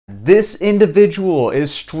this individual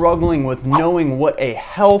is struggling with knowing what a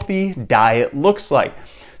healthy diet looks like.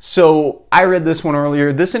 So I read this one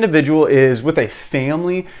earlier. This individual is with a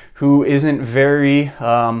family who isn't very,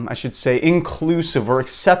 I should say, inclusive or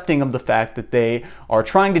accepting of the fact that they are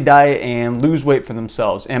trying to diet and lose weight for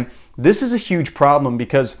themselves. And this is a huge problem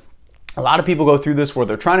because a lot of people go through this where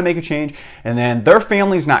they're trying to make a change and then their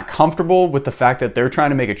family's not comfortable with the fact that they're trying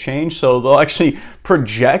to make a change. So they'll actually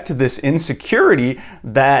project this insecurity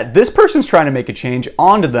that this person's trying to make a change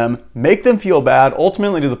onto them, make them feel bad,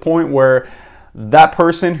 ultimately to the point where that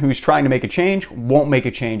person who's trying to make a change won't make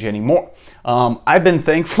a change anymore. I've been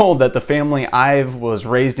thankful that the family I was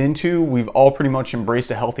raised into, we've all pretty much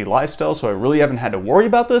embraced a healthy lifestyle, so I really haven't had to worry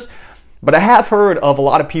about this. But I have heard of a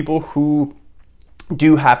lot of people who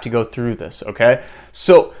do have to go through this, okay?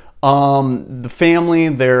 So the family,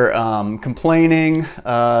 they're complaining.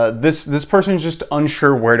 This person's just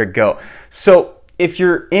unsure where to go. So if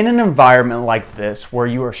you're in an environment like this where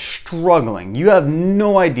you are struggling, you have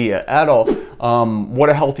no idea at all what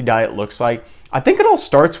a healthy diet looks like, I think it all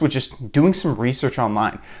starts with just doing some research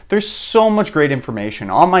online. There's so much great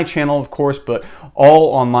information on my channel, of course, but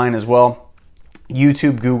all online as well.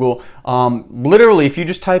 YouTube, Google, literally if you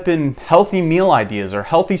just type in healthy meal ideas or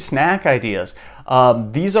healthy snack ideas,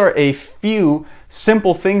 these are a few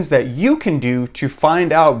simple things that you can do to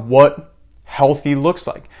find out what healthy looks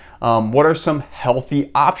like. What are some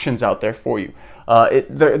healthy options out there for you?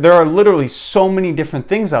 There are literally so many different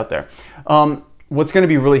things out there. What's going to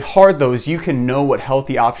be really hard though is you can know what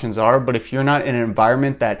healthy options are, but if you're not in an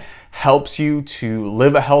environment that helps you to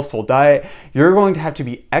live a healthful diet, you're going to have to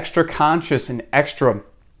be extra conscious and extra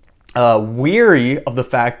weary of the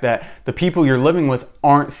fact that the people you're living with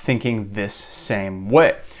aren't thinking this same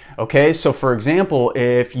way. Okay, so for example,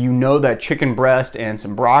 if you know that chicken breast and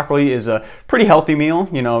some broccoli is a pretty healthy meal,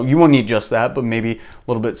 you know, you won't need just that, but maybe a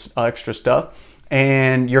little bit extra stuff,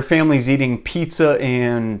 and your family's eating pizza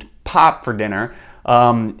and pop for dinner,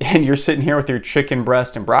 and you're sitting here with your chicken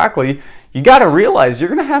breast and broccoli, you got to realize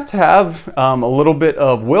you're going to have a little bit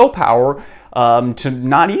of willpower to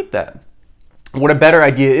not eat that. What a better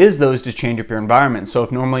idea is though is to change up your environment. So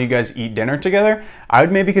if normally you guys eat dinner together, I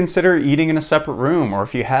would maybe consider eating in a separate room, or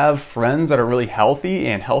if you have friends that are really healthy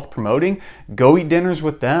and health promoting, go eat dinners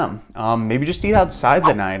with them. Maybe just eat outside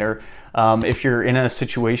the night, or if you're in a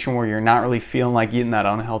situation where you're not really feeling like eating that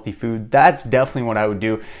unhealthy food, that's definitely what I would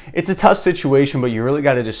do. It's a tough situation, but you really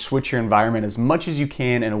got to just switch your environment as much as you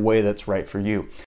can in a way that's right for you.